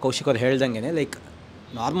 ಸೊ ಈಗ ಕೌಶಿಕ್ ಅವ್ರು ಹೇಳ್ದಂಗೆ ಲೈಕ್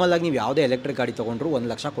ನಾರ್ಮಲಾಗಿ ನೀವು ಯಾವುದೇ ಎಲೆಕ್ಟ್ರಿಕ್ ಗಾಡಿ ತೊಗೊಂಡ್ರು 1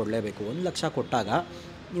 ಲಕ್ಷ ಕೊಡಲೇಬೇಕು. 1 ಲಕ್ಷ ಕೊಟ್ಟಾಗ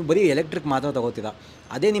ನೀವು ಬರೀ ಎಲೆಕ್ಟ್ರಿಕ್ ಮಾತ್ರ ತೊಗೋತೀರಾ.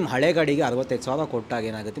 ಅದೇ ನಿಮ್ಮ ಹಳೆ ಗಾಡಿಗೆ 65,000 ಕೊಟ್ಟಾಗ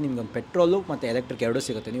ಏನಾಗುತ್ತೆ, ನಿಮ್ಗೆ ಒಂದು ಪೆಟ್ರೋಲು ಮತ್ತು ಎಲೆಕ್ಟ್ರಿಕ್ ಎರಡೂ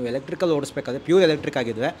ಸಿಗುತ್ತೆ. ನೀವು ಎಲೆಕ್ಟ್ರಿಕಲ್ಲಿ ಓಡಿಸ್ಬೇಕಾದ್ರೆ ಪ್ಯೂರ್ ಎಲೆಕ್ಟ್ರಿಕ್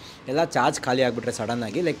ಆಗಿದ್ದರೆ ಎಲ್ಲ ಚಾರ್ಜ್ ಖಾಲಿ ಆಗಿಬಿಟ್ರೆ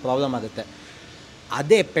ಸಡನ್ನಾಗಿ ಲೈಕ್ ಪ್ರಾಬ್ಲಮ್ ಆಗುತ್ತೆ.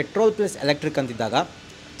 ಅದೇ ಪೆಟ್ರೋಲ್ ಪ್ಲಸ್ ಎಲೆಕ್ಟ್ರಿಕ್ ಅಂತಿದ್ದಾಗ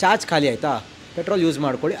ಚಾರ್ಜ್ ಖಾಲಿ ಆಯಿತಾ, ಪೆಟ್ರೋಲ್ ಯೂಸ್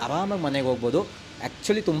ಮಾಡ್ಕೊಳ್ಳಿ, ಆರಾಮಾಗಿ ಮನೆಗೆ ಹೋಗ್ಬೋದು.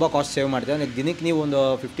 ಆ್ಯಕ್ಚುಲಿ ತುಂಬ ಕಾಸ್ಟ್ ಸೇವ್ ಮಾಡ್ತೀರಾ. ನೆಕ್ಸ್ಟ್ ದಿನಕ್ಕೆ ನೀವು ಒಂದು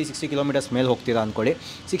 50-60 ಕಿಲೋಮೀಟರ್ಸ್ ಮೇಲೆ ಹೋಗ್ತೀರಾ ಅಂದ್ಕೊಳ್ಳಿ,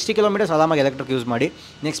 60 ಕಿಲೋಮೀಟರ್ಸ್ ಆರಾಮಾಗಿ ಎಲೆಕ್ಟ್ರಿಕ್ ಯೂಸ್ ಮಾಡಿ,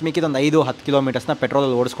 ನೆಕ್ಸ್ಟ್ ಮಿಕ್ಕಿದೊಂದು 5-10 ಕಿಲೋಮೀಟರ್ಸ್ನ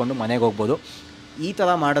ಪೆಟ್ರೋಲಲ್ಲಿ ಓಡಿಸ್ಕೊಂಡು ಮನೆಗೆ ಹೋಗ್ಬೋದು. ಈ ಥರ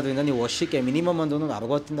ಮಾಡೋದ್ರಿಂದ ನೀವು ವರ್ಷಕ್ಕೆ ಮಿನಿಮಮ್ ಒಂದು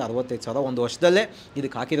 60,000-65,000 ಒಂದು ವರ್ಷದಲ್ಲೇ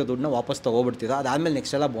ಇದಕ್ಕೆ ಹಾಕಿರೋ ದುಡ್ಡನ್ನ ವಾಪಸ್ ತೊಗೊಬಿಡ್ತೀರಾ. ಅದಾದಮೇಲೆ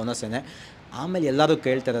ನೆಕ್ಸ್ಟ್ ಎಲ್ಲ ಬೋನಸ್ಸೇನೆ. ಆಮೇಲೆ ಎಲ್ಲರೂ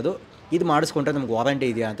ಕೇಳ್ತಿರೋದು, ಇದು ಮಾಡಿಸ್ಕೊಂಡ್ರೆ ನಮ್ಗೆ ವಾರಂಟಿ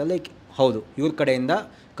ಇದೆಯಾ ಅಂತ. ಲೈಕ್ ಹೌದು, ಇವ್ರ ಕಡೆಯಿಂದ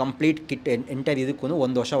ಕಂಪ್ಲೀಟ್ ಕಿಟ್ ಎಂಟೈರ್ ಇದಕ್ಕೂ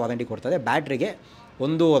 1 ವರ್ಷ ವಾರಂಟಿ ಕೊಡ್ತಾರೆ. ಬ್ಯಾಟ್ರಿಗೆ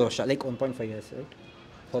 1.5 ವರ್ಷ, like 1.5 years right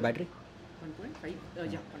for battery,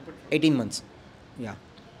 18 months. Yeah,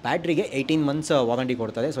 ಬ್ಯಾಟ್ರಿಗೆ 18 months warranty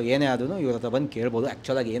ಕೊಡ್ತಾರೆ. ಸೊ ಏನೇ ಆದ್ರೂ ಇವ್ರ ಹತ್ರ ಬಂದು ಕೇಳ್ಬೋದು.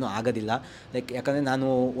 ಆ್ಯಕ್ಚುಲಾಗಿ ಏನೂ ಆಗೋದಿಲ್ಲ. ಲೈಕ್ ಯಾಕಂದರೆ ನಾನು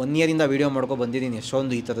 1 ಇಯರಿಂದ ವೀಡಿಯೋ ಮಾಡ್ಕೊ ಬಂದಿದ್ದೀನಿ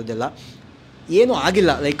ಎಷ್ಟೊಂದು ಈ ಥರದ್ದೆಲ್ಲ, ಏನೂ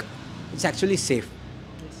ಆಗಿಲ್ಲ. Like it's actually safe.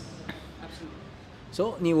 So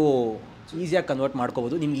ನೀವು ಈಸಿಯಾಗಿ ಕನ್ವರ್ಟ್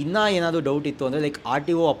ಮಾಡ್ಕೋಬೋದು. ನಿಮ್ಗೆ ಇನ್ನೂ ಏನಾದರೂ ಡೌಟ್ ಇತ್ತು ಅಂದರೆ ಲೈಕ್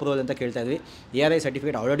RTO ಅಪ್ರೂವಲ್ ಅಂತ ಕೇಳ್ತಾ ಇದ್ವಿ. ARI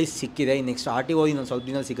ಸರ್ಟಿಫಿಕೇಟ್ ಆಲ್ರೆಡಿ ಸಿಕ್ಕಿದೆ. ನೆಕ್ಸ್ಟ್ RTO ಇನ್ನೊಂದು ಸ್ವಲ್ಪ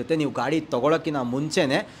ದಿನ ಸಿಗುತ್ತೆ. ನೀವು ಗಾಡಿ ತೊಗೊಳೋಕ್ಕಿಂತ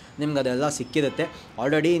ಮುಂಚೆನೇ ನಿಮ್ಗೆ ಅದೆಲ್ಲ ಸಿಕ್ಕಿರುತ್ತೆ.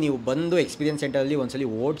 ಆಲ್ರೆಡಿ ನೀವು ಬಂದು ಎಕ್ಸ್ಪೀರಿಯನ್ಸ್ ಸೆಂಟರಲ್ಲಿ ಒಂದ್ಸಲಿ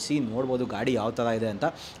ಓಡಿಸಿ ನೋಡ್ಬೋದು ಗಾಡಿ ಯಾವ ಥರ ಇದೆ ಅಂತ.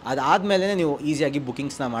 ಅದಾದಮೇಲೆ ನೀವು ಈಸಿಯಾಗಿ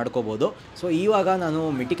ಬುಕಿಂಗ್ಸ್ನ ಮಾಡ್ಕೋಬೋದು. ಸೊ ಇವಾಗ ನಾನು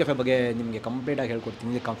ಮಿಟ್ಟಿ ಕೆಫೆ ಬಗ್ಗೆ ನಿಮಗೆ ಕಂಪ್ಲೀಟಾಗಿ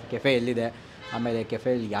ಹೇಳ್ಕೊಡ್ತೀನಿ. ಕೆಫೆ ಎಲ್ಲಿದೆ, ಆಮೇಲೆ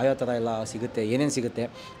ಕೆಫೆಯಲ್ಲಿ ಯಾವ್ಯಾವ ಥರ ಎಲ್ಲ ಸಿಗುತ್ತೆ, ಏನೇನು ಸಿಗುತ್ತೆ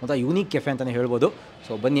ಮತ್ತು ಯೂನಿಕ್ ಕೆಫೆ ಅಂತಲೇ ಹೇಳ್ಬೋದು.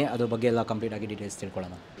 ಸೊ ಬನ್ನಿ ಅದ್ರ ಬಗ್ಗೆ ಎಲ್ಲ ಕಂಪ್ಲೀಟಾಗಿ ಡೀಟೇಲ್ಸ್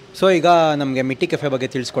ತಿಳ್ಕೊಳ್ಳೋಣ. ಸೊ ಈಗ ನಮಗೆ ಮಿಟ್ಟಿ ಕೆಫೆ ಬಗ್ಗೆ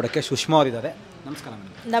ತಿಳಿಸ್ಕೊಡೋಕ್ಕೆ ಸುಷ್ಮಾ ಅವರಿದ್ದಾರೆ. ನಮಸ್ಕಾರ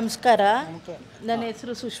ಮೇಡಮ್. ನಮಸ್ಕಾರ, ನನ್ನ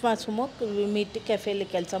ಹೆಸರು ಸುಷ್ಮಾ ಸುಮುಖ್. ಮಿಟ್ಟಿ ಕೆಫೆಯಲ್ಲಿ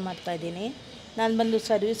ಕೆಲಸ ಮಾಡ್ತಾಯಿದ್ದೀನಿ. ನಾನು ಬಂದು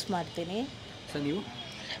ಸರ್ವಿಸ್ ಮಾಡ್ತೀನಿ. ಸರ್ ನೀವು?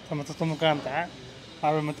 ಮತ್ತು ತುಮಕ ಅಂತ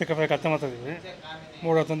ನಾವು ಮಿಟ್ಟಿ ಕೆಫೆ ಕೆಲಸ ಮಾಡ್ತಾಯಿದ್ದೀವಿ.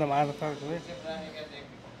 3 ಹೊತ್ತಿಂದ ಮಾಡ್ತಾ ಇದ್ದೀವಿ.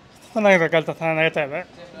 ಚೆನ್ನಾಗಿದೆ ಕೆಲಸ, ಚೆನ್ನಾಗಿ ನಡೀತಾ ಇದೆ.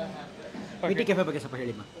 ಮಿಟ್ಟಿ ಕೆಫೆ ಬಗ್ಗೆ ಸ್ವಲ್ಪ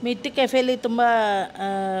ಹೇಳಿ. ಮಿಟ್ಟಿ ಕೆಫೆಯಲ್ಲಿ ತುಂಬ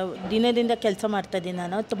ದಿನದಿಂದ ಕೆಲಸ ಮಾಡ್ತಾಯಿದ್ದೀನಿ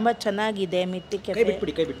ನಾನು. ತುಂಬ ಚೆನ್ನಾಗಿದೆ ಮಿಟ್ಟಿ ಕೆಫೆ.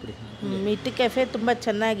 ಕೈ ಬಿಟ್ಬಿಡಿ. ಮಿಟ್ಟಿ ಕೆಫೆ ತುಂಬ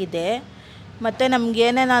ಚೆನ್ನಾಗಿದೆ. ಮತ್ತು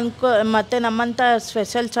ನಮಗೇನೇನು ಮತ್ತು ನಮ್ಮಂಥ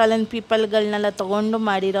ಸ್ಪೆಷಲ್ ಚಾಲೆಂಜ್ ಪೀಪಲ್ಗಳನ್ನೆಲ್ಲ ತೊಗೊಂಡು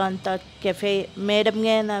ಮಾಡಿರೋ ಅಂಥ ಕೆಫೆ.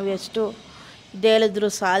 ಮೇಡಮ್ಗೆ ನಾವು ಎಷ್ಟು ಇದು ಹೇಳಿದ್ರು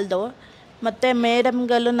ಸಾಲದು. ಮತ್ತು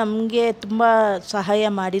ಮೇಡಮ್ಗಳು ನಮಗೆ ತುಂಬ ಸಹಾಯ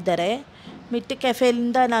ಮಾಡಿದ್ದಾರೆ. ಮಿಟ್ಟಿ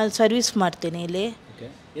ಕೆಫೆಯಿಂದ ನಾನು ಸರ್ವಿಸ್ ಮಾಡ್ತೀನಿ ಇಲ್ಲಿ.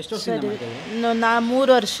 ಸರಿ, ನಾನು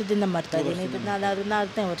 3 ವರ್ಷದಿಂದ ಮಾಡ್ತಾಯಿದ್ದೀನಿ. ಇದು ನಾನು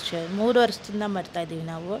 4ನೇ ವರ್ಷ, 3 ವರ್ಷದಿಂದ ಮಾಡ್ತಾಯಿದ್ದೀವಿ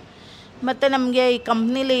ನಾವು. ಮತ್ತು ನಮಗೆ ಈ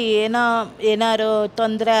ಕಂಪ್ನೀಲಿ ಏನಾದ್ರು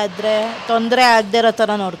ತೊಂದರೆ ಆಗದೇ ಇರೋ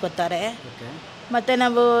ಥರ ನೋಡ್ಕೋತಾರೆ. ಮತ್ತು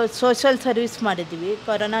ನಾವು ಸೋಷಲ್ ಸರ್ವಿಸ್ ಮಾಡಿದ್ದೀವಿ.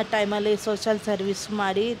 ಕೊರೋನಾ ಟೈಮಲ್ಲಿ ಸೋಷಲ್ ಸರ್ವಿಸ್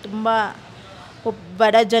ಮಾಡಿ ತುಂಬ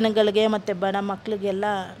ಬಡ ಜನಗಳಿಗೆ ಮತ್ತು ಬಡ ಮಕ್ಕಳಿಗೆಲ್ಲ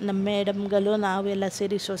ನಮ್ಮ ಮೇಡಮ್ಗಳು ನಾವೆಲ್ಲ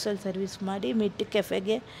ಸೇರಿ ಸೋಷಲ್ ಸರ್ವಿಸ್ ಮಾಡಿ ಮಿಟ್ಟಿ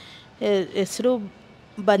ಕೆಫೆಗೆ ಹೆಸರು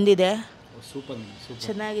ಬಂದಿದೆ. ಸೂಪರ್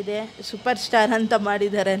ಚೆನ್ನಾಗಿದೆ. ಸೂಪರ್ ಸ್ಟಾರ್ ಅಂತ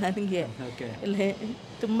ಮಾಡಿದ್ದಾರೆ ನನಗೆ. ಓಕೆ. ಇಲ್ಲಿ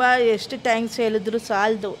ತುಂಬ ಎಷ್ಟು ಥ್ಯಾಂಕ್ಸ್ ಹೇಳಿದ್ರು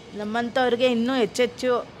ಸಾಲದು. ನಮ್ಮಂಥವ್ರಿಗೆ ಇನ್ನೂ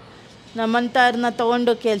ಹೆಚ್ಚೆಚ್ಚು ನಮ್ಮಂಥವ್ರನ್ನ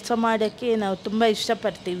ತೊಗೊಂಡು ಕೆಲಸ ಮಾಡೋಕ್ಕೆ ನಾವು ತುಂಬ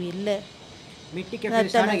ಇಷ್ಟಪಡ್ತೀವಿ. ಇಲ್ಲೇ ಮಿಟ್ಟಿ ಕೆಫೆ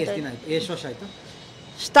ಸ್ಟಾರ್ಟ್ ಆಗಿ ಎಷ್ಟು ವರ್ಷ ಆಯಿತು?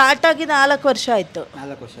 ಸ್ಟಾರ್ಟ್ ಆಗಿ 4 ವರ್ಷ ಆಯಿತು.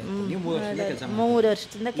 4 ವರ್ಷ ಆಯಿತು. ನೀವು 3 ವರ್ಷದಿಂದ ಕೆಲಸ ಮಾಡಿ 3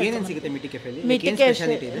 ವರ್ಷದಿಂದ ಏನೇನು ಸಿಗುತ್ತೆ ಮಿಟ್ಟಿ ಕೆಫೆಯಲ್ಲಿ?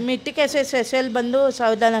 ಮಿಟ್ಟಿ ಕೆಫೆ ಸ್ಪೆಷಲ್ ಬಂದು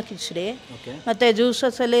ಸಾವಧಾನ ಕಿಚಡಿ, ಓಕೆ. ಮತ್ತು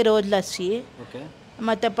ಜ್ಯೂಸಸಲ್ಲಿ ರೋಜ್ ಲಸ್ಸಿ, ಓಕೆ.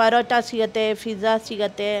 ಮತ್ತು ಪರೋಟ ಸಿಗುತ್ತೆ, ಪಿಜ್ಜಾ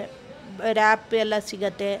ಸಿಗುತ್ತೆ, ರ್ಯಾಪ್ ಎಲ್ಲ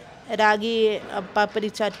ಸಿಗುತ್ತೆ, ರಾಗಿ ಪಾಪಡಿ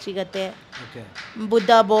ಚಾಟ್ ಸಿಗುತ್ತೆ, ಓಕೆ.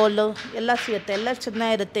 ಬುದ್ಧ ಬೌಲು ಎಲ್ಲ ಸಿಗುತ್ತೆ. ಎಲ್ಲ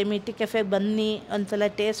ಚೆನ್ನಾಗಿರುತ್ತೆ. ಮಿಟ್ಟಿ ಕೆಫೆಗೆ ಬನ್ನಿ, ಒಂದ್ಸಲ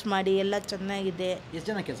ಟೇಸ್ಟ್ ಮಾಡಿ. ಎಲ್ಲ ಚೆನ್ನಾಗಿದೆ. ಎಷ್ಟು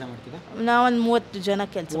ಜನ ಕೆಲಸ ಮಾಡ್ತೀರಾ? ನಾವೊಂದು 30 ಜನ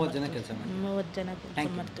ಕೆಲಸ 30 ಜನ ಕೆಲಸ ಮಾಡ್ತೀವಿ. 30 ಜನ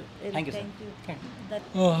ಕೆಲಸ ಮಾಡ್ತೀವಿ. Thank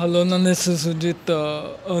you. ಹಲೋ, ನನ್ನ ಹೆಸರು ಸುಜಿತ್.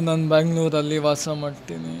 ನಾನು ಬ್ಯಾಂಗ್ಳೂರಲ್ಲಿ ವಾಸ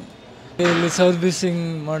ಮಾಡ್ತೀನಿ. ಇಲ್ಲಿ ಸರ್ವಿಸಿಂಗ್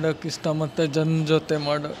ಮಾಡೋಕ್ಕೆ ಇಷ್ಟ ಮತ್ತು ಜನ ಜೊತೆ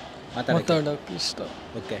ಮಾತಾಡೋಕ್ಕೆ ಇಷ್ಟ.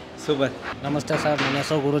 Okay, super. ನಮಸ್ತೆ ಸರ್, ನನ್ನ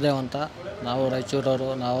ಹೆಸರು ಗುರುದೇವ್ ಅಂತ. ನಾವು ರಾಯಚೂರವರು.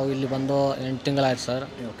 ನಾವು ಇಲ್ಲಿ ಬಂದು 8 ತಿಂಗಳಾಯ್ತು ಸರ್.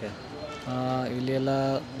 ಓಕೆ. ಇಲ್ಲಿ ಎಲ್ಲ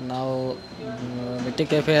ನಾವು ಮಿಟ್ಟಿ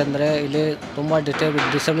ಕೆಫೆ ಅಂದರೆ ಇಲ್ಲಿ ತುಂಬ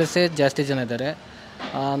ಡಿಸೇಬಲ್ಸೇ ಜಾಸ್ತಿ ಜನ ಇದ್ದಾರೆ.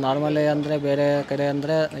 ನಾರ್ಮಲಿ ಅಂದರೆ ಬೇರೆ ಕಡೆ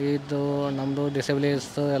ಅಂದರೆ ಇದು ನಮ್ಮದು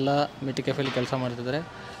ಡಿಸೇಬಲಿಸ್ ಎಲ್ಲ ಮಿಟ್ಟಿ ಕೆಫೆಲಿ ಕೆಲಸ ಮಾಡ್ತಿದ್ದಾರೆ.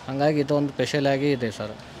 ಹಾಗಾಗಿ ಇದು ಒಂದು ಸ್ಪೆಷಲಾಗಿ ಇದೆ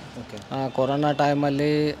ಸರ್. ಓಕೆ. ಕೊರೋನಾ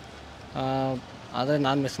ಟೈಮಲ್ಲಿ ಆದರೆ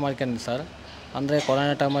ನಾನು ಮಿಸ್ ಮಾಡ್ಕೊಂಡೆ ಸರ್. ಅಂದರೆ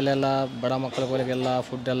ಕೊರೋನಾ ಟೈಮಲ್ಲೆಲ್ಲ ಬಡ ಮಕ್ಕಳುಗಳಿಗೆಲ್ಲ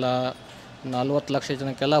ಫುಡ್ಡೆಲ್ಲ 40 ಲಕ್ಷ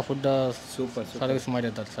ಜನಕ್ಕೆಲ್ಲ ಫುಡ್ ಸೂಪರ್ ಸರ್ವಿಸ್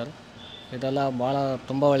ಮಾಡಿದ್ದಾರೆ ಸರ್. ಇದೆಲ್ಲ ಭಾಳ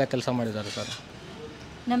ತುಂಬ ಒಳ್ಳೆಯ ಕೆಲಸ ಮಾಡಿದ್ದಾರೆ ಸರ್.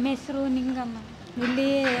 ನಮ್ಮ ಹೆಸರು ನಿಂಗಮ್ಮ. ಇಲ್ಲಿ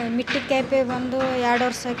ಮಿಟ್ಟಿ ಕೆಫೆ ಬಂದು 2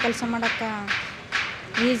 ವರ್ಷ ಕೆಲಸ ಮಾಡೋಕ್ಕೆ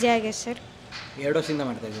ಈಸಿ ಆಗಿದೆ ಸರ್. 2 ವರ್ಷದಿಂದ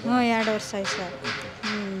ಮಾಡ್ತಾ ಇದ್ದೀವಿ. 2 ವರ್ಷ ಆಯ್ತು ಸರ್.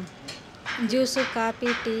 ಜ್ಯೂಸು,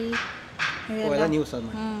 ಕಾಫಿ, ಟೀ ಎಲ್ಲ ನೀವು ಸರ್ವ್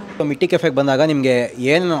ಮಾಡಿ. ಮಿಟ್ಟಿ ಕೆಫೆಗೆ ಬಂದಾಗ ನಿಮಗೆ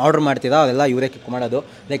ಏನು ಆರ್ಡರ್ ಮಾಡ್ತೀರಾ ಅದೆಲ್ಲ ಇವರೇ ಕುಕ್ ಮಾಡೋದು.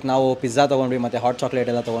 ಲೈಕ್ ನಾವು ಪಿಜ್ಜಾ ತೊಗೊಂಡ್ವಿ ಮತ್ತು ಹಾಟ್ ಚಾಕ್ಲೇಟ್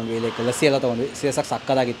ಎಲ್ಲ ತೊಗೊಂಡ್ವಿ, ಲೈಕ್ ಲಸ್ಸಿ ಎಲ್ಲ ತೊಗೊಂಡ್ವಿ. ಸೀರಿಯಸ್ಸಾಗಿ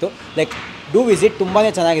ಸಕ್ಕದಾಗಿತ್ತು. ಲೈಕ್ ಡೂ ವಿಸಿಟ್, ತುಂಬಾ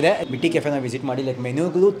ಚೆನ್ನಾಗಿದೆ. ಮಿಟ್ಟಿ ಕೆಫೆನ ವಿಸಿಟ್ ಮಾಡಿ. ಲೈಕ್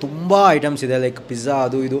ಮೆನ್ಯೂಗಳು ತುಂಬ ಐಟಮ್ಸ್ ಇದೆ. ಲೈಕ್ ಪಿಜ್ಜಾ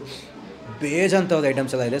ಅದು ಇದು ಬೇಜಂಥವ್ದು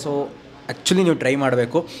ಐಟಮ್ಸ್ ಎಲ್ಲ ಇದೆ. ಸೊ ಆ್ಯಕ್ಚುಲಿ ನೀವು ಟ್ರೈ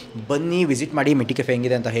ಮಾಡಬೇಕು. ಬನ್ನಿ, ವಿಸಿಟ್ ಮಾಡಿ. ಮಿಟ್ಟಿ ಕೆಫೆ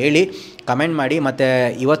ಹೆಂಗಿದೆ ಅಂತ ಹೇಳಿ ಕಮೆಂಟ್ ಮಾಡಿ. ಮತ್ತು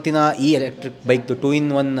ಇವತ್ತಿನ ಈ ಎಲೆಕ್ಟ್ರಿಕ್ ಬೈಕ್ದು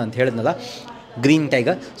 2-in-1 ಅಂತ ಹೇಳಿದ್ನಲ್ಲ, ಗ್ರೀನ್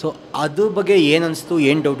ಟೈಗರ್, ಸೊ ಅದ್ರ ಬಗ್ಗೆ ಏನು ಅನಿಸ್ತು,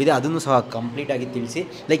 ಏನು ಡೌಟ್ ಇದೆ ಅದನ್ನು ಸಹ ಕಂಪ್ಲೀಟಾಗಿ ತಿಳಿಸಿ.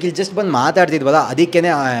 ಲೈಕ್ ಇಲ್ಲಿ ಜಸ್ಟ್ ಬಂದು ಮಾತಾಡ್ತಿದ್ವಲ್ಲ, ಅದಕ್ಕೇ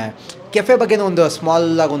ಕೆಫೆ ಬಗ್ಗೆ ಒಂದು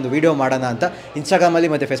ಸ್ಮಾಲಾಗಿ ಒಂದು ವೀಡಿಯೋ ಮಾಡೋಣ ಅಂತ.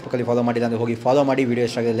 ಇನ್ಸ್ಟಾಗ್ರಾಮಲ್ಲಿ ಮತ್ತು ಫೇಸ್ಬುಕ್ಕಲ್ಲಿ ಫಾಲೋ ಮಾಡಿಲ್ಲ ಅಂದರೆ ಹೋಗಿ ಫಾಲೋ ಮಾಡಿ. ವೀಡಿಯೋ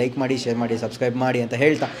ಇಷ್ಟ ಆಗಿದೆ ಲೈಕ್ ಮಾಡಿ, ಶೇರ್ ಮಾಡಿ, ಸಬ್ಸ್ಕ್ರೈಬ್ ಮಾಡಿ ಅಂತ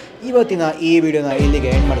ಹೇಳ್ತಾ ಇವತ್ತಿನ ಈ ವಿಡಿಯೋನ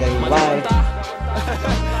ಇಲ್ಲಿಗೆ ಎಂಡ್ ಮಾಡ್ತಾ ಇದ್ದೀನಿ.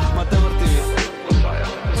 ಬಾಯ್.